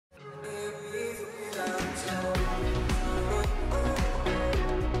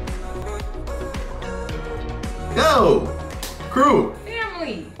Yo, Krew.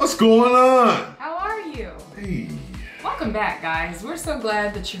 Family. What's going on? How are you? Hey. Welcome back, guys. We're so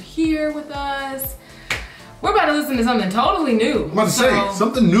glad that you're here with us. We're about to listen to something totally new. I'm about to say,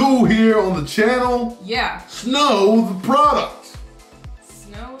 something new here on the channel. Yeah. Snow, the product.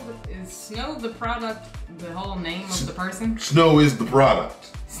 Is Snow the product the whole name of the person? Snow is the product.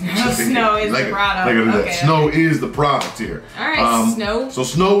 Snow is the product. Okay, Snow is the product here. All right, Snow. So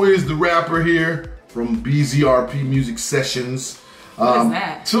Snow is the rapper here from BZRP Music Sessions. What is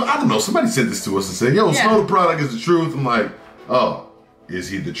that? So I don't know, somebody said this to us and said, yo, Snow the product is the truth. I'm like, oh, is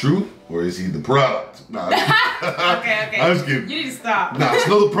he the truth or is he the product? Nah, okay. I was kidding. You need to stop. Nah,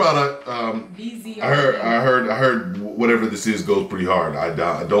 Snow the product. BZRP. I heard whatever this is goes pretty hard. I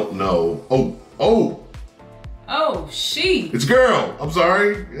don't know. Oh, she. It's a girl. I'm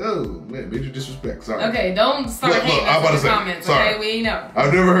sorry. Oh man, major disrespect. Sorry. Okay, don't start hating us in the comments. Sorry. Okay, we know.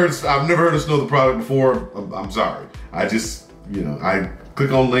 I've never heard of Snow the product before. I'm sorry. I just, I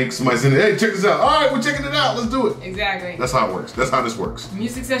click on links. Somebody send it. Hey, check this out. All right, we're checking it out. Let's do it. Exactly. That's how it works. That's how this works.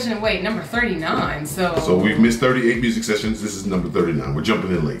 Music session. Wait, number 39. So we've missed 38 music sessions. This is number 39. We're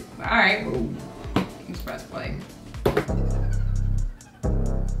jumping in late. All right. Oh. Let's press play.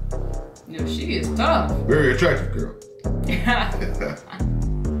 No, she is tough. Very attractive girl.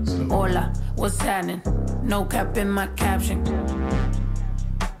 Hola, what's happening? No cap in my caption.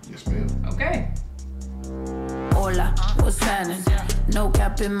 Yes, ma'am. Okay. Hola, what's happening? No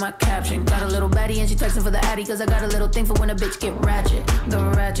cap in my caption. Got a little baddie and she texting for the addy, cause I got a little thing for when a bitch get ratchet. The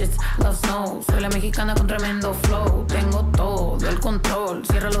ratchets love snow. Soy la mexicana con tremendo flow. Tengo todo el control.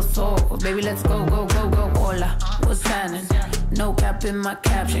 Cierra los ojos. Baby, let's go, go, go, go. Hola, what's happening? No cap in my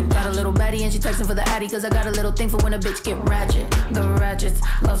caption. Got a little baddie and she texting for the addy, cause I got a little thing for when a bitch get ratchet. The ratchets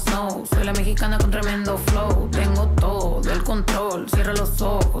love snow. Soy la mexicana con tremendo flow. Tengo todo el control. Cierra los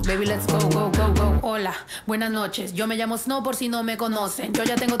ojos. Baby, let's go, go, go, go. Hola, buenas noches. Yo me llamo Snow por si no me conocen. Yo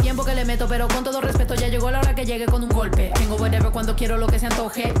ya tengo tiempo que le meto, pero con todo respeto ya llegó la hora que llegue con un golpe. Tengo whatever cuando quiero lo que se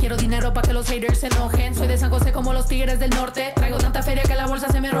antoje. Quiero dinero para que los haters se enojen. Soy de San José como los tigres del norte. Traigo tanta feria que la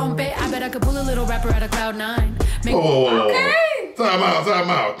bolsa se me rompe. I bet I could pull a little rapper out of Cloud 9. Okay. Time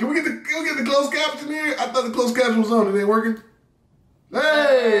out. Can we get the closed caption here? I thought the closed caption was on. It ain't working.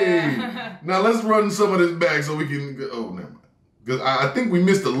 Hey! Now let's run some of this back so we can. Oh, never mind. Because I think we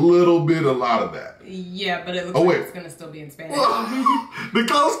missed a lot of that. Yeah, but it looks like it's gonna still be in Spanish. The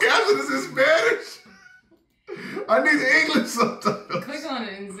closed caption is in Spanish. I need the English subtitles. Click on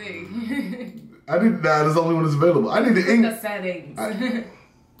it and see. That's the only one that's available. I need the English. The settings.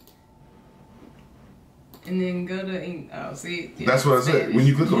 And then go to see. Yeah, that's what I said. When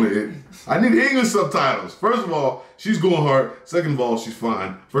you click on it, I need English subtitles. First of all, she's going hard. Second of all, she's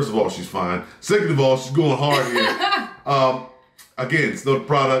fine. First of all, she's fine. Second of all, she's going hard here. Again, it's not a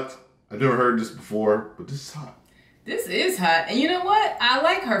product. I've never heard this before, but this is hot. This is hot. And you know what? I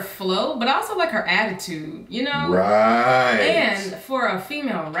like her flow, but I also like her attitude, Right. And for a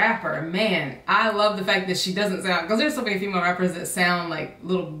female rapper, man, I love the fact that she doesn't sound, because there's so many female rappers that sound like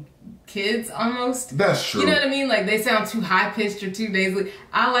little kids almost. That's true. You know what I mean? Like they sound too high pitched or too nasally.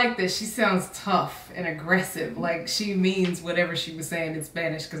 I like that she sounds tough and aggressive. Like she means whatever she was saying in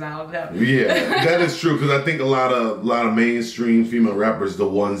Spanish, because I don't know. Yeah, that is true. Because I think a lot of mainstream female rappers, the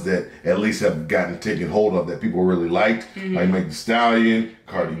ones that at least have taken hold of that people really liked, like Meg Thee Stallion,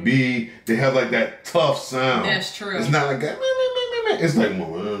 Cardi B. They have like that tough sound. That's true. It's not like that. It's like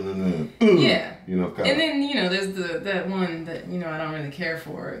yeah. And then there's that one that I don't really care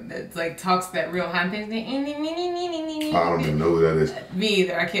for, that like talks that real high pitch. I don't even know who that is. Me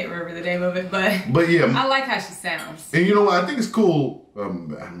either. I can't remember the name of it, but yeah, I like how she sounds. And you know what? I think it's cool. I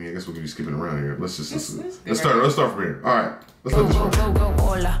guess we're gonna be skipping around here. Let's start from here. All right. Let's let this run. Go,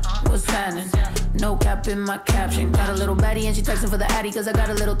 hola, what's happening? No cap in my caption. Got a little baddie and she texting for the addy, cause I got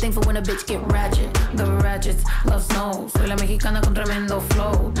a little thing for when a bitch get ratchet. The ratchets love snow. Soy la mexicana con tremendo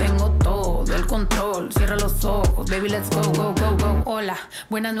flow. Tengo todo el control. Cierra los ojos. Baby, let's go, go, go, go. Hola,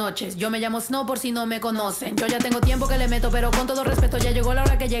 buenas noches. Yo me llamo Snow por si no me conocen. Yo ya tengo tiempo que le meto, pero con todo respeto ya llegó la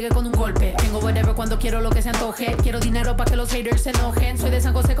hora que llegue con un golpe. Tengo whatever cuando quiero lo que se antoje. Quiero dinero para que los haters se enojen. Soy de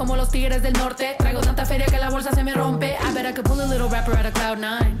San José como los tigres del norte. Traigo tanta feria que la bolsa se me rompe. I bet I could pull a little rapper out of Cloud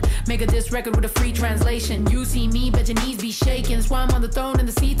 9. Make a diss record with a free translation. You see me, bet your knees be shaking. That's why I'm on the throne and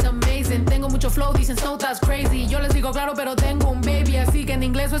the seat's amazing. Tengo mucho flow, dicen Snow that's crazy. Yo les digo claro, pero tengo un baby. Así que en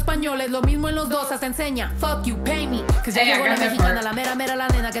inglés o español es lo mismo en los dos. Hasta enseña, fuck you, pay me. Cause ya llegó la mexicana, la mera la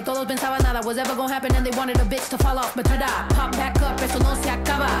nena. Que todos pensaban nada was ever gonna happen and they wanted a bitch to fall off. But tada, pop back up, eso no se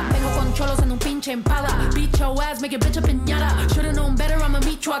acaba. Vengo con cholos en un pinche empada. Beat your ass, make your bitch a piñata. Should've known better, I'm a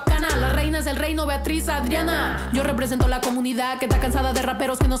michoacana. Diana, las reinas del reino, Beatriz, Adriana. Yo represento la comunidad que está cansada de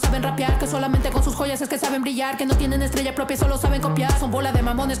raperos que no saben rapear, que solamente con sus joyas es que saben brillar, que no tienen estrella propia, solo saben copiar. Son bola de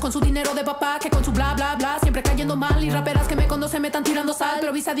mamones con su dinero de papá, que con su bla bla bla siempre cayendo mal. Y raperas que me conocen me están tirando sal,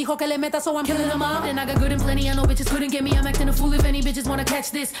 pero Visa dijo que le meta, so I'm killing them all. And I got good and plenty, I know bitches couldn't get me. I'm acting a fool if any bitches wanna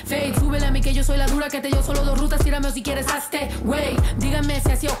catch this fade. Súbele a mí que yo soy la dura, que te dio solo 2 rutas, tírame o si quieres hazte, wey. Díganme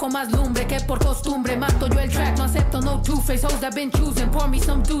si así o con más lumbre, que por costumbre mato yo el track, no acepto no two-face hoes that been choosing. Pour me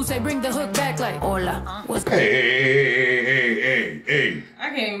some juice, they bring the hook back like hola. What's Hey. I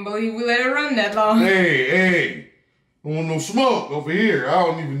can't even believe we let her run that long. Hey. I don't want no smoke over here. I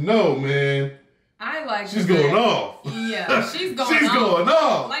don't even know, man. I like She's going off. Yeah, she's going She's off. going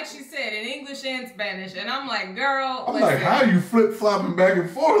off. Like she said, in English and Spanish. And I'm like, girl, I'm listen. like, how you flip-flopping back and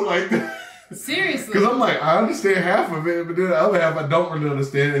forth like that? Seriously. Because I'm like, I understand half of it, but then the other half I don't really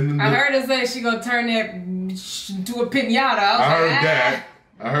understand. And then I heard her say she gonna turn that into a pinata. I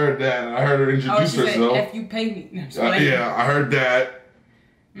heard that. I heard her introduce she herself. said, if you pay me. No, Yeah, I heard that.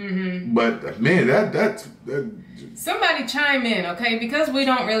 Mm-hmm. But man, that somebody chime in, okay? Because we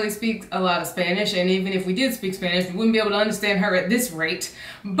don't really speak a lot of Spanish, and even if we did speak Spanish, we wouldn't be able to understand her at this rate.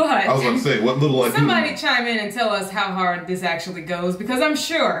 But I was about to say, what little I do. Somebody chime in and tell us how hard this actually goes, because I'm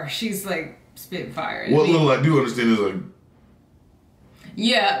sure she's like spitting fire. What little I do understand is like.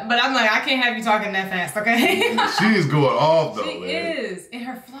 Yeah, but I'm like, I can't have you talking that fast, okay? She is going off though. She is. In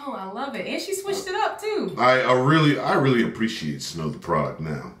her flow, I love it. And she switched it up too. I really appreciate Snow the product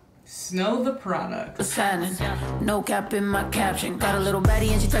now. Snow the product. Signing, no cap in my caption. Got a little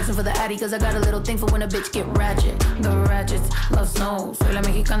baddie and she texting for the addy, cause I got a little thing for when a bitch get ratchet. The ratchets love snow. Soy la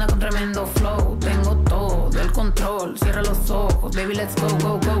mexicana con tremendo flow. Tengo todo el control. Cierra los ojos, baby, let's go,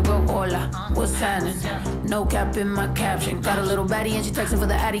 go, go, go. Hola, what's happening? No cap in my caption. Got a little baddie and she texting for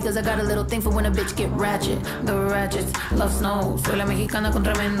the addy, cause I got a little thing for when a bitch get ratchet. The ratchets love snow. Soy la mexicana con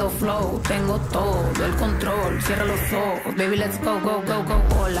tremendo flow. Tengo todo el control. Cierra los ojos, baby, let's go, go, go, go.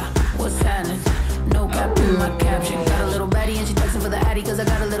 Hola. What's happening? No cap in my caption. Got a little baddie and she texting for the addy, cause I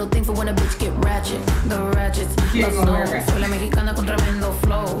got a little thing for when a bitch get ratchet. The ratchets love snow. Soy la mexicana con tremendo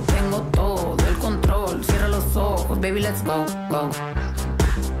flow. Tengo todo el control. Cierra los ojos, baby, let's go, go.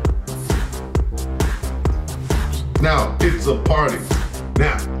 Now it's a party.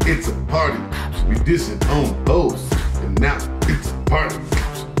 Now it's a party. We dissing on hoes. And now it's a party.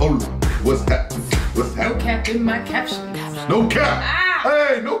 Hola, what's happening? What's happening? No cap in my caption. No cap. Ah.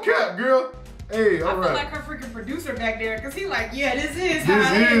 Hey, no cap, girl. Hey, all right. I feel like her freaking producer back there, cause he like, yeah, this is This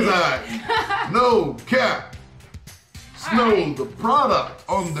hot. is hot. No cap. Snow right. the product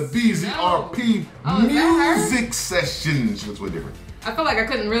on the BZRP Oh, is that her? music sessions. Looks way different. I feel like I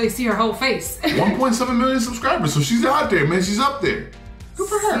couldn't really see her whole face. 1.7 million subscribers, so she's out there, man. She's up there. Good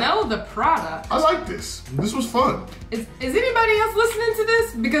for her. Snow the product. I like this. This was fun. Is anybody else listening to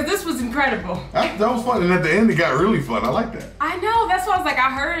this? Because this was incredible. That was fun, and at the end it got really fun. I like that. I know, that's why I was like, I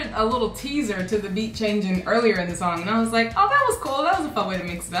heard a little teaser to the beat changing earlier in the song, and I was like, oh, that was cool. That was a fun way to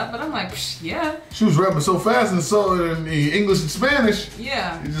mix it up. But I'm like, psh, yeah. She was rapping so fast and so in English and Spanish.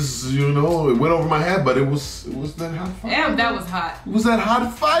 Yeah. It just, it went over my head, but it was that hot fire. Damn, that was hot. It was that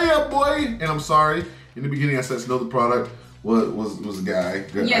hot fire, boy. And I'm sorry. In the beginning, I said Snow the product was a guy.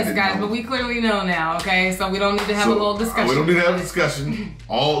 Yes, guys, but we clearly know now, okay? So we don't need to have a little discussion. We don't need to have a discussion.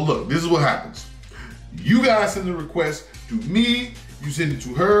 Look, this is what happens. You guys send a request to me. You send it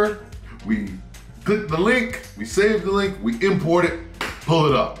to her. We click the link. We save the link. We import it. Pull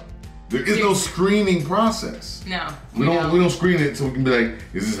it up. There is no screening process. No. We don't screen it so we can be like,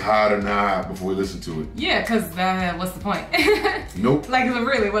 is this hot or not before we listen to it. Yeah, because what's the point? Nope. Like,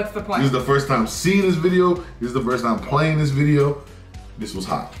 really, what's the point? This is the first time seeing this video. This is the first time playing this video. This was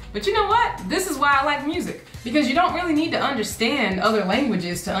hot. But you know what? This is why I like music. Because you don't really need to understand other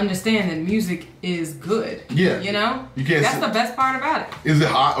languages to understand that music is good. Yeah. You know? You can't That's the best part about it. Is it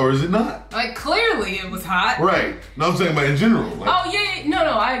hot or is it not? Like, clearly it was hot. Right. No, I'm saying about in general. Like, Oh, yeah.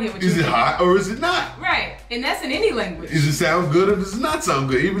 No, I get what you mean. is it hot or is it not? Right. And that's in any language. Does it sound good or does it not sound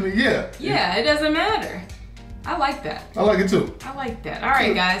good? Even, yeah. Yeah, it doesn't matter. I like that. I like it too. I like that. All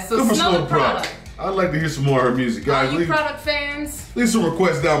right, guys. So Good for Snow the product. I'd like to hear some more of her music. All Guys, you leave product fans. some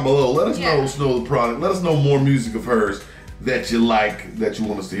requests down below. Let us Yeah. know Snow the product. Let us know more music of hers that you like, that you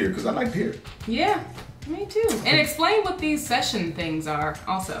want us to hear, because I like to hear it. Yeah, me too. And explain what these session things are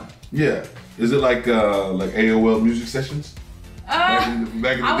also. Yeah. Is it like AOL music sessions? Back in the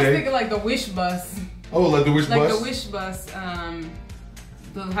I was day? thinking like the Wish Bus. Oh, like the Wish Like Bus? the Wish Bus,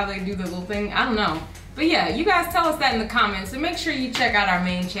 how they do the little thing. I don't know. But yeah, you guys tell us that in the comments. And make sure you check out our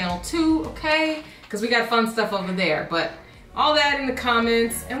main channel too, okay? Because we got fun stuff over there. But all that in the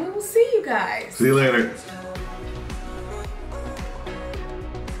comments. And we will see you guys. See you later.